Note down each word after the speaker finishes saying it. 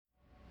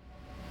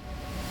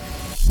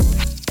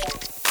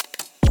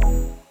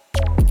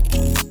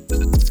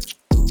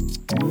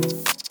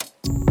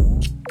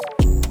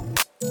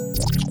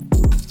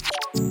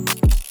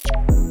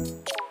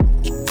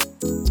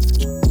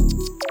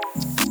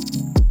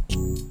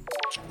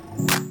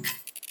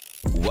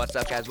What's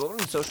up, guys? Welcome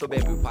to Social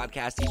Bamboo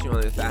Podcast, teaching one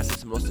of the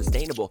fastest and most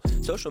sustainable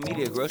social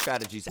media growth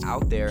strategies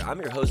out there. I'm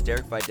your host,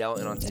 Derek Vidal,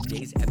 and on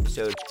today's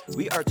episode,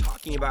 we are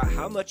talking about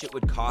how much it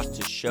would cost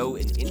to show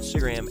an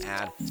Instagram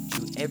ad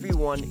to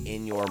everyone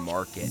in your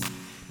market.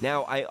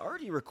 Now, I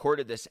already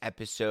recorded this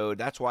episode.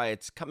 That's why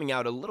it's coming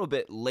out a little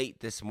bit late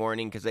this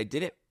morning, because I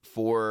did it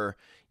for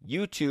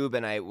YouTube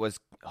and I was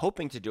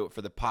hoping to do it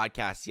for the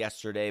podcast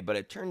yesterday, but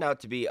it turned out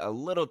to be a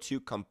little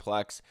too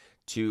complex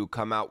to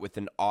come out with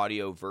an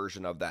audio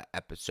version of that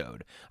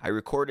episode. I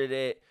recorded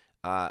it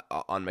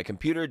on my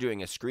computer,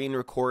 doing a screen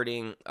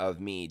recording of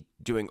me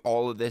doing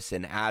all of this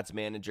in Ads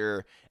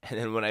Manager, and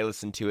then when I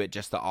listened to it,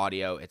 just the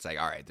audio, it's like,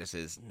 all right, this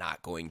is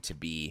not going to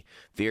be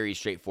very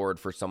straightforward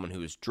for someone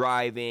who's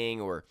driving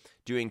or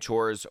doing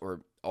chores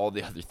or all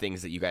the other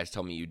things that you guys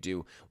tell me you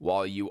do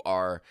while you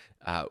are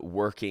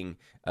working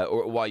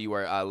or while you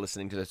are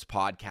listening to this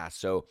podcast.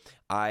 So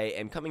I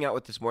am coming out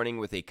with this morning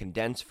with a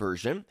condensed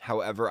version.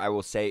 However, I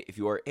will say if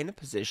you are in a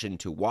position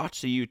to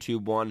watch the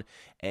YouTube one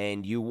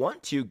and you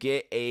want to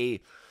get a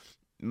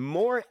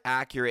more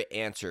accurate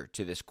answer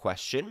to this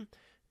question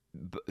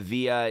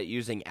via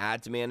using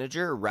Ads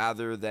Manager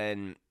rather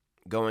than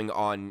going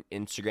on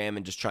Instagram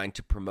and just trying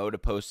to promote a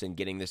post and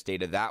getting this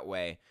data that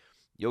way,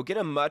 you'll get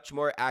a much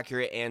more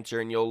accurate answer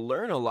and you'll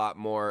learn a lot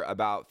more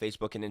about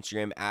Facebook and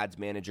Instagram Ads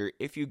Manager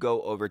if you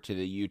go over to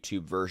the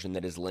YouTube version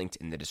that is linked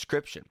in the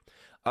description.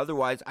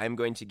 Otherwise, I'm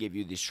going to give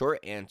you the short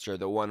answer,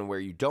 the one where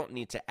you don't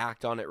need to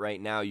act on it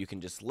right now. You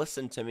can just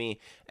listen to me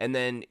and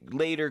then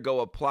later go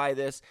apply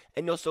this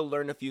and you'll still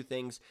learn a few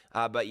things.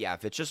 But yeah,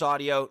 if it's just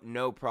audio,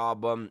 no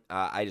problem.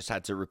 I just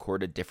had to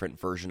record a different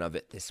version of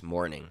it this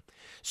morning.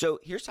 So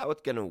here's how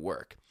it's going to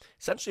work.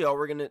 Essentially, all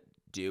we're going to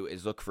do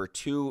is look for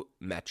two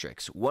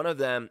metrics. One of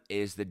them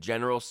is the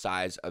general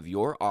size of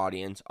your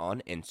audience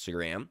on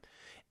Instagram,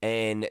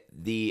 and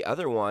the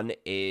other one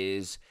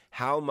is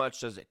how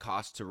much does it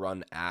cost to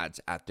run ads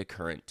at the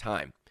current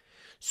time.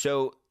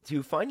 So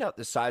to find out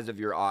the size of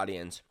your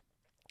audience,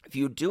 if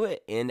you do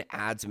it in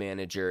Ads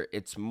Manager,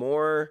 it's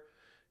more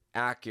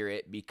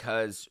accurate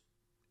because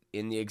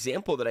in the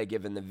example that I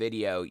give in the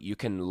video, you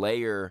can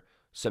layer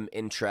some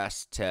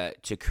interest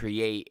to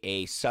create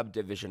a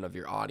subdivision of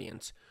your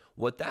audience.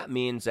 What that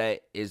means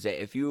is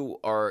that if you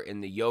are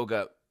in the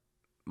yoga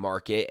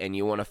market and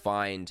you want to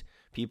find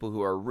people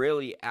who are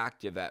really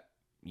active at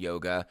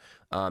yoga,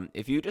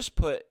 if you just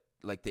put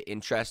like the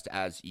interest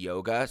as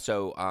yoga,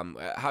 so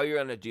how you're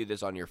going to do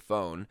this on your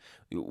phone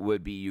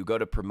would be you go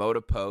to promote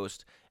a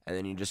post and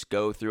then you just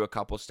go through a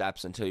couple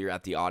steps until you're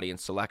at the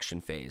audience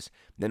selection phase.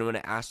 Then when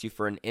it asks you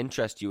for an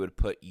interest, you would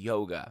put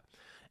yoga,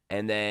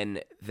 and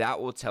then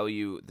that will tell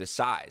you the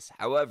size.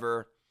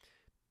 However,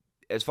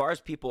 as far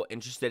as people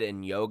interested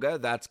in yoga,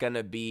 that's going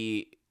to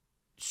be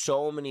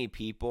so many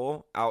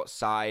people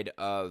outside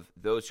of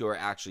those who are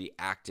actually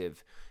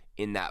active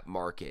in that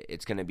market.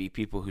 It's going to be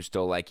people who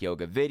still like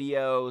yoga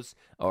videos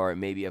or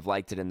maybe have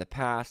liked it in the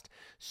past.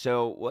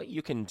 So what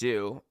you can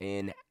do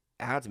in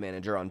Ads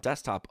Manager on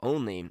desktop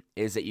only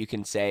is that you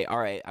can say, all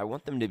right, I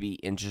want them to be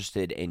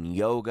interested in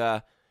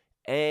yoga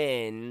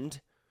and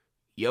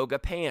yoga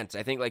pants.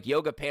 I think like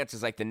yoga pants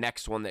is like the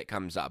next one that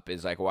comes up,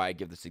 is like why I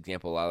give this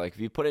example a lot. Like if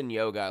you put in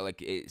yoga,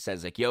 like it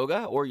says like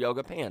yoga or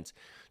yoga pants.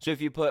 So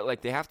if you put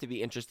like they have to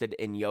be interested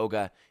in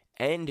yoga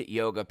and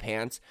yoga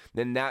pants,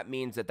 then that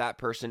means that that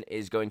person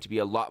is going to be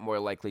a lot more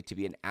likely to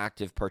be an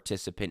active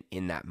participant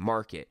in that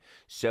market.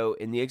 So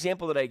in the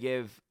example that I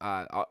give,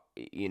 on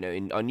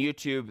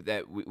YouTube,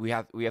 that we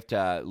have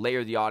to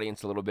layer the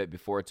audience a little bit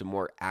before it's a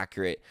more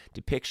accurate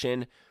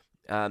depiction.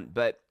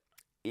 But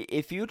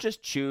if you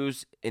just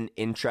choose an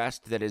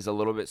interest that is a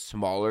little bit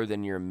smaller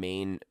than your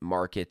main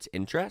market's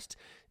interest,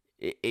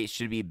 it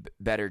should be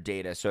better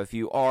data. So if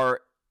you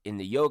are in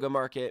the yoga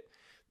market,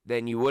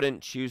 then you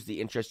wouldn't choose the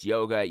interest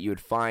yoga. You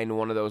would find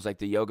one of those like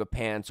the yoga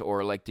pants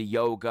or like the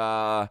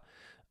yoga,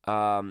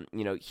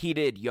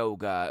 heated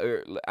yoga,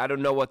 or I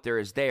don't know what there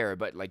is there,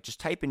 but like just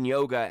type in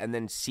yoga and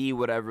then see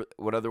what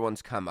other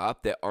ones come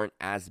up that aren't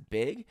as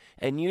big,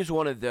 and use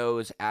one of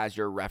those as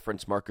your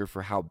reference marker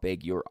for how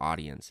big your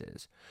audience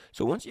is.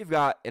 So once you've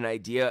got an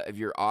idea of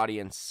your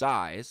audience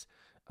size,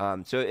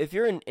 so if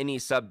you're in any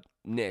sub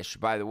niche,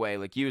 by the way,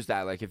 like use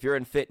that. Like if you're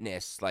in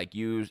fitness, like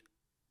use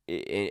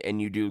and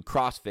you do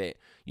CrossFit,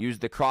 use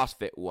the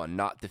CrossFit one,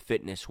 not the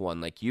fitness one.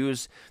 Like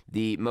use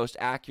the most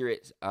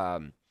accurate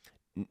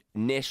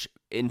niche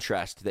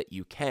interest that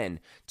you can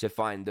to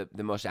find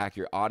the most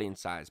accurate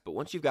audience size. But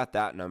once you've got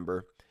that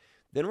number,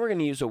 then we're going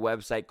to use a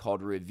website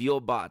called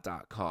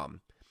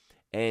revealbot.com.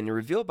 And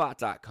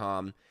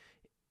revealbot.com,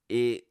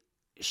 it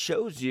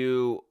shows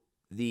you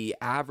the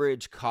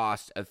average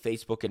cost of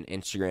Facebook and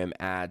Instagram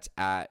ads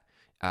at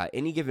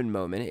any given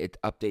moment. It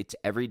updates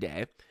every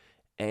day.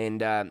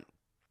 And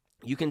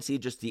you can see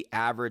just the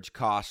average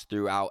cost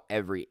throughout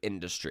every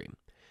industry.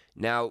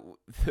 Now,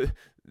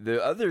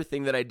 the other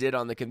thing that I did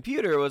on the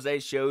computer was I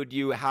showed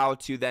you how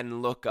to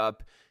then look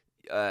up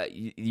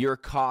your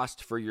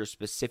cost for your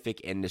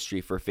specific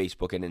industry for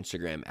Facebook and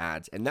Instagram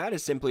ads. And that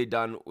is simply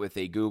done with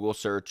a Google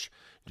search.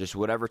 Just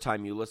whatever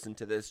time you listen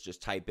to this,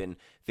 just type in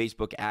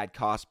Facebook ad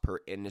cost per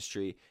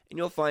industry, and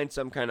you'll find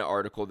some kind of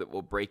article that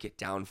will break it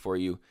down for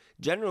you.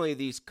 Generally,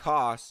 these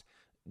costs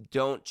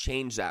don't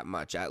change that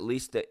much, at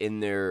least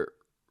in their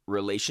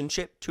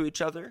relationship to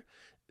each other.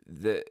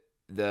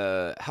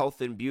 The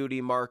health and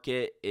beauty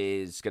market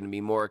is going to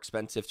be more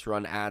expensive to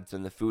run ads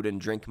than the food and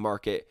drink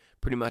market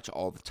pretty much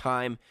all the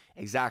time.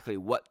 Exactly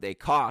what they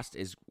cost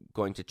is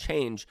going to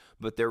change,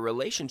 but their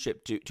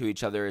relationship to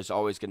each other is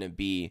always going to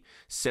be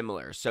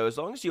similar. So as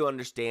long as you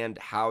understand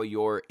how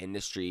your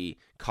industry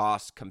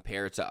costs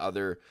compare to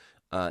other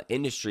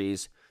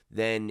industries,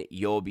 then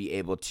you'll be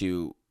able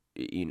to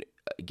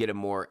get a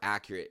more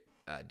accurate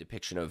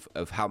depiction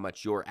of how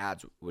much your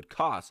ads would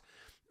cost.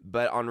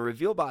 But on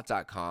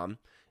revealbot.com,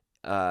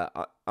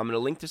 I'm going to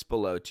link this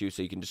below too,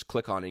 so you can just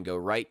click on it and go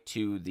right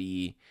to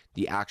the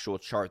actual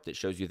chart that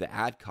shows you the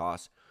ad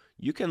costs.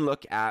 You can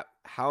look at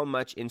how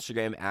much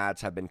Instagram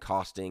ads have been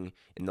costing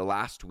in the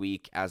last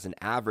week as an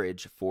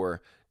average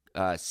for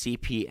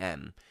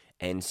CPM.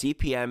 And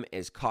CPM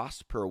is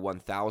cost per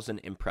 1,000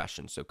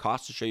 impressions. So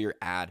cost to show your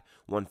ad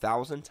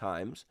 1,000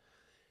 times.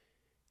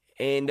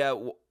 And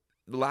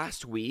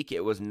last week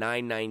it was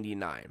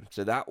 $9.99.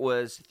 So that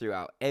was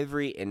throughout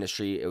every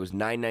industry. It was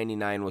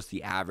 $9.99 was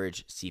the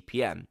average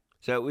CPM.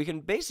 So we can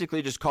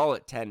basically just call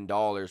it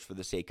 $10 for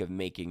the sake of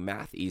making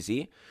math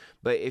easy.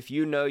 But if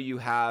you know you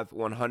have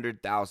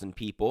 100,000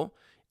 people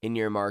in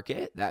your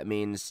market, that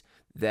means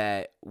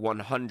that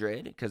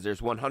 100, because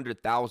there's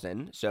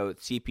 100,000, so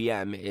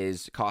CPM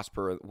is cost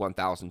per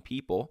 1,000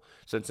 people.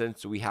 So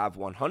since we have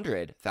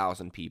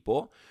 100,000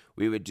 people,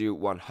 we would do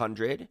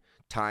 100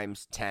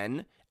 times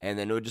 10, and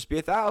then it would just be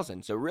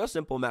 1,000. So real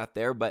simple math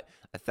there, but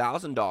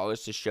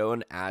 $1,000 to show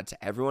an ad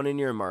to everyone in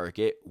your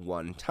market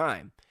one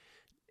time.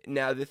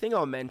 Now, the thing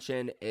I'll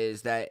mention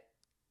is that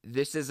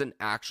this isn't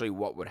actually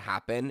what would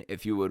happen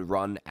if you would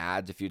run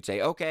ads. If you'd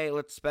say, okay,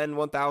 let's spend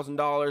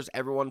 $1,000,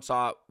 everyone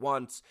saw it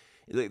once.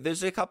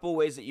 There's a couple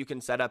ways that you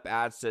can set up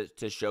ads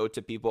to show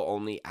to people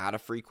only at a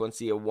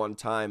frequency of one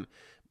time,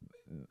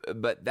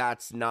 but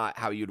that's not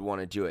how you'd want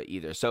to do it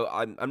either. So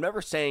I'm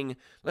never saying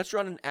let's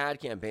run an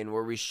ad campaign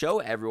where we show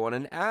everyone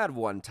an ad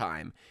one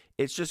time.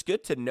 It's just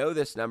good to know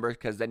this number,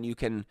 because then you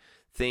can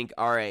think,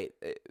 all right,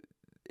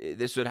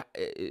 this would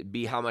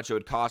be how much it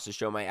would cost to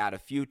show my ad a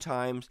few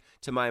times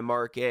to my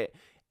market.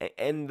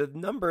 And the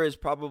number is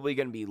probably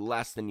going to be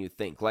less than you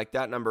think. Like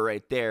that number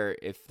right there,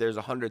 if there's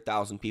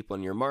 100,000 people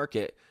in your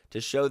market,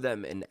 to show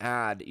them an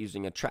ad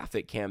using a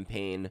traffic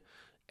campaign,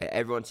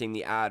 everyone seeing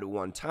the ad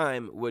one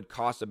time, would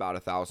cost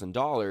about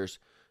 $1,000.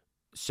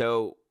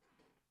 So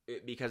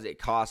because it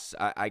costs,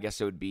 I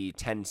guess it would be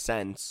 10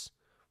 cents.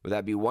 Would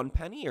that be 1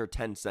 penny or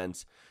 10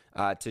 cents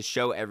to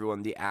show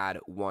everyone the ad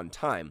one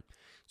time?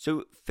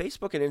 So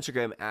Facebook and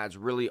Instagram ads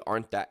really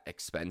aren't that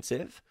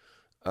expensive.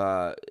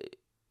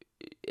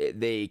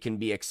 They can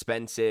be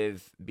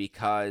expensive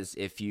because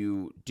if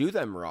you do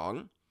them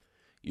wrong,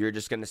 you're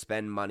just going to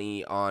spend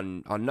money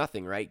on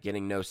nothing, right?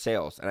 Getting no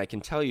sales. And I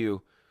can tell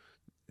you,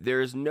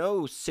 there's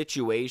no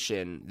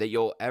situation that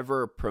you'll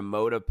ever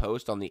promote a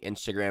post on the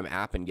Instagram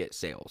app and get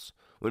sales.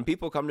 When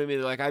people come to me,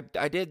 they're like,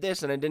 I did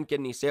this and I didn't get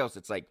any sales.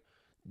 It's like,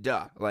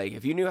 duh. Like,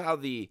 if you knew how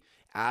the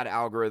ad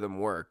algorithm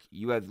work,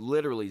 you have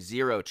literally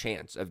zero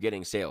chance of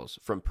getting sales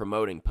from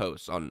promoting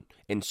posts on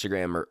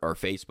Instagram or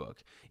Facebook.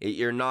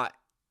 You're not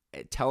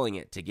telling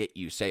it to get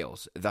you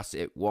sales, thus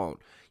it won't.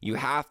 You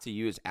have to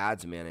use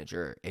Ads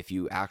Manager if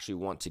you actually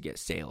want to get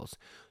sales.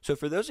 So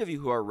for those of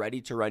you who are ready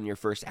to run your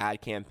first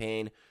ad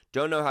campaign,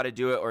 don't know how to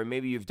do it, or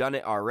maybe you've done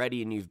it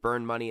already and you've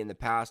burned money in the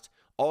past,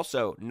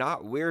 also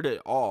not weird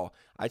at all.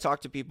 I talk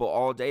to people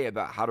all day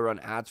about how to run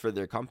ads for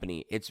their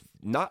company. It's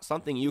not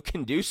something you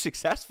can do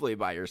successfully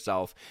by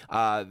yourself.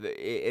 I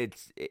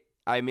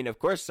mean, of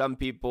course, some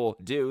people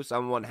do.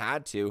 Someone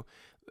had to.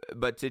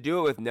 But to do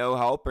it with no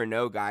help or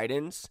no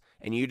guidance,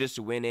 and you just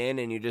went in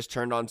and you just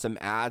turned on some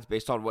ads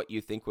based on what you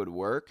think would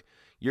work,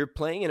 you're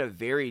playing in a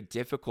very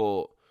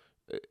difficult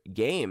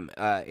game.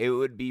 It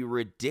would be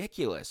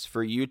ridiculous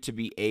for you to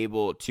be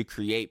able to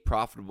create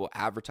profitable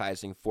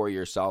advertising for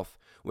yourself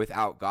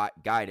without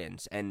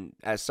guidance. And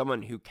as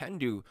someone who can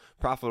do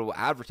profitable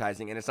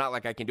advertising, and it's not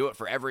like I can do it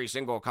for every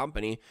single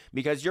company,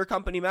 because your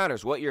company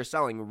matters. What you're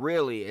selling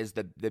really is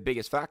the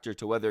biggest factor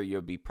to whether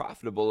you'll be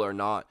profitable or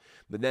not.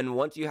 But then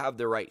once you have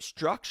the right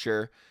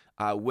structure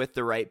with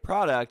the right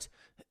product,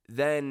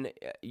 then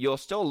you'll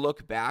still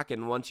look back,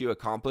 and once you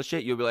accomplish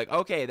it, you'll be like,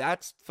 okay,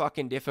 that's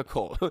fucking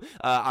difficult.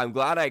 I'm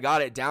glad I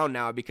got it down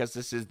now, because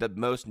this is the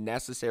most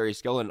necessary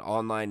skill an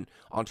online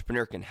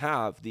entrepreneur can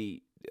have,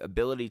 the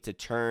ability to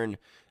turn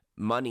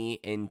money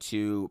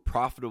into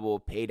profitable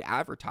paid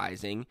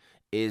advertising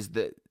is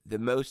the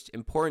most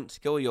important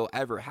skill you'll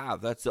ever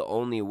have. That's the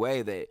only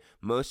way that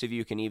most of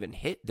you can even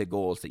hit the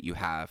goals that you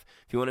have.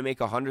 If you want to make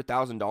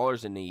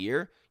 $100,000 in a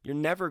year, you're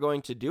never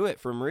going to do it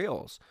from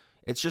Reels.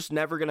 It's just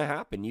never going to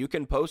happen. You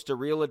can post a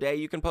reel a day.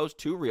 You can post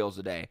 2 reels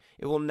a day.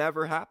 It will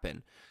never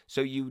happen.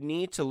 So you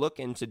need to look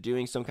into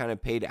doing some kind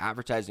of paid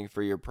advertising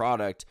for your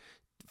product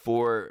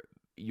for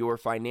your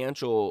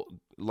financial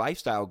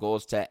lifestyle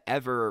goals to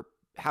ever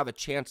have a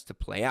chance to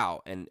play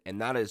out. And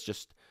that is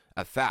just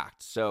a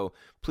fact. So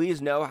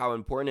please know how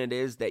important it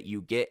is that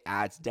you get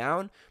ads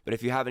down. But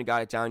if you haven't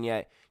got it down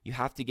yet, you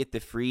have to get the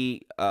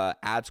free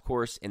ads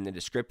course in the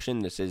description.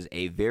 This is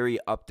a very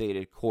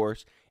updated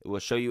course. It will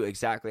show you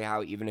exactly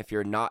how, even if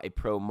you're not a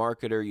pro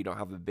marketer, you don't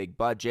have a big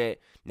budget,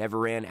 never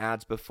ran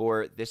ads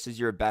before, this is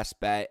your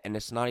best bet. And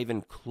it's not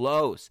even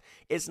close.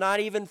 It's not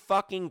even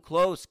fucking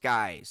close,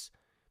 guys.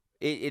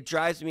 It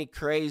drives me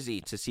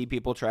crazy to see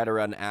people try to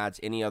run ads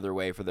any other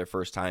way for their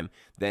first time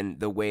than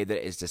the way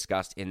that is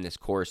discussed in this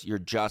course. You're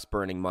just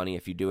burning money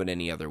if you do it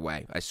any other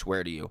way. I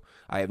swear to you.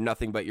 I have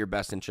nothing but your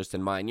best interest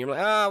in mind. You're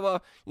like, oh,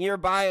 well, you're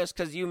biased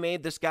because you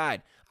made this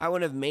guide. I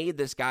wouldn't have made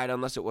this guide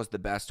unless it was the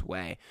best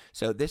way.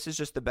 So this is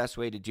just the best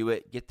way to do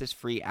it. Get this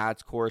free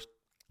ads course.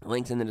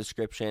 Links in the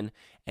description,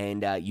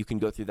 and you can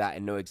go through that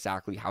and know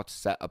exactly how to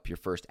set up your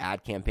first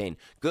ad campaign.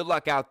 Good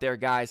luck out there,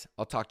 guys.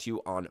 I'll talk to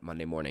you on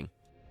Monday morning.